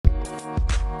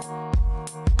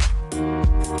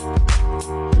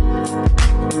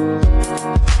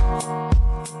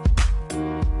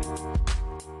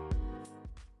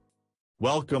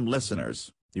Welcome listeners,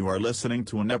 you are listening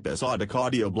to an episodic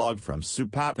audio blog from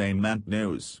Entertainment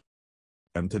News.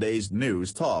 And today's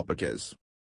news topic is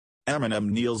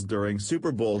Eminem kneels during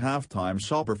Super Bowl halftime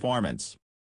show performance.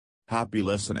 Happy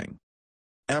listening.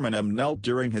 Eminem knelt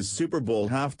during his Super Bowl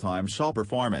halftime show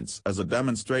performance as a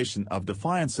demonstration of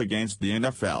defiance against the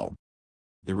NFL.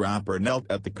 The rapper knelt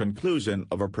at the conclusion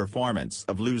of a performance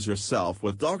of Lose Yourself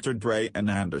with Dr. Dre and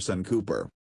Anderson .Cooper.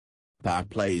 Pac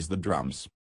plays the drums.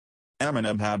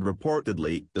 Eminem had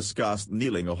reportedly discussed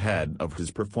kneeling ahead of his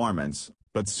performance,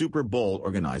 but Super Bowl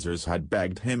organizers had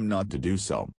begged him not to do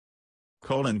so.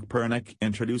 Colin Kaepernick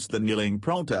introduced the kneeling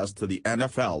protest to the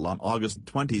NFL on August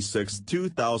 26,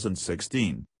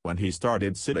 2016, when he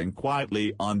started sitting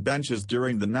quietly on benches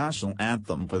during the national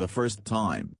anthem for the first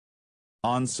time.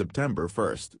 On September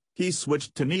 1, he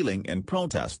switched to kneeling in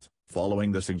protest,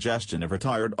 following the suggestion of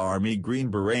retired Army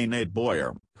Green Beret Nate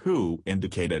Boyer, who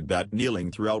indicated that kneeling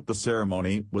throughout the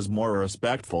ceremony was more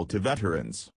respectful to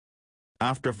veterans.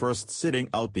 After first sitting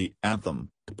out the anthem,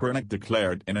 Kaepernick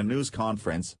declared in a news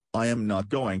conference, "I am not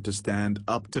going to stand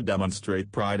up to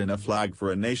demonstrate pride in a flag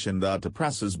for a nation that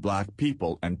oppresses black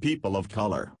people and people of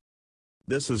color.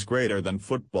 This is greater than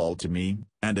football to me,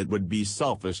 and it would be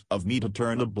selfish of me to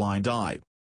turn a blind eye.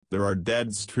 There are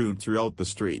dead strewn throughout the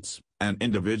streets, and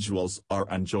individuals are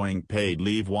enjoying paid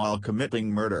leave while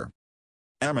committing murder."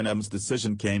 Eminem's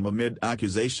decision came amid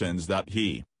accusations that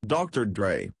he, Dr.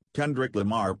 Dre, Kendrick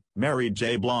Lamar, Mary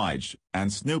J. Blige,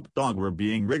 and Snoop Dogg were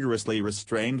being rigorously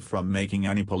restrained from making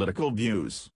any political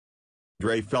views.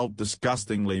 Dre felt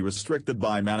disgustingly restricted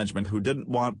by management who didn't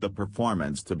want the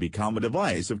performance to become a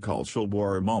divisive cultural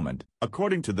war moment,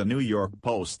 according to the New York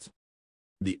Post.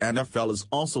 The NFL is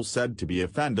also said to be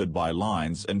offended by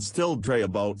lines in Still Dre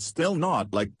about "still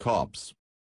not like cops."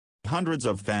 Hundreds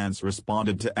of fans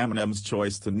responded to Eminem's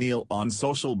choice to kneel on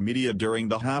social media during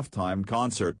the halftime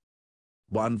concert.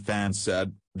 One fan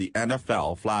said, "The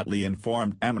NFL flatly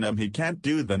informed Eminem he can't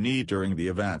do the knee during the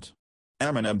event.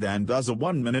 Eminem then does a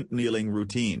 1-minute kneeling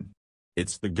routine.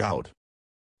 It's the goat.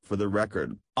 For the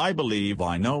record, I believe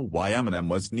I know why Eminem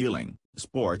was kneeling,"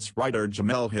 sports writer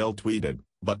Jamel Hill tweeted,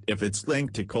 "but if it's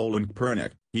linked to Colin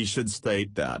Kaepernick, he should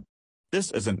state that. This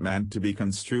isn't meant to be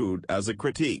construed as a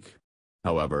critique.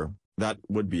 However, that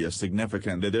would be a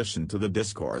significant addition to the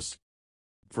discourse."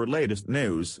 For latest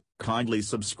news, kindly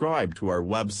subscribe to our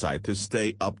website to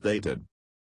stay updated.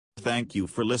 Thank you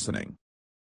for listening.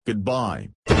 Goodbye.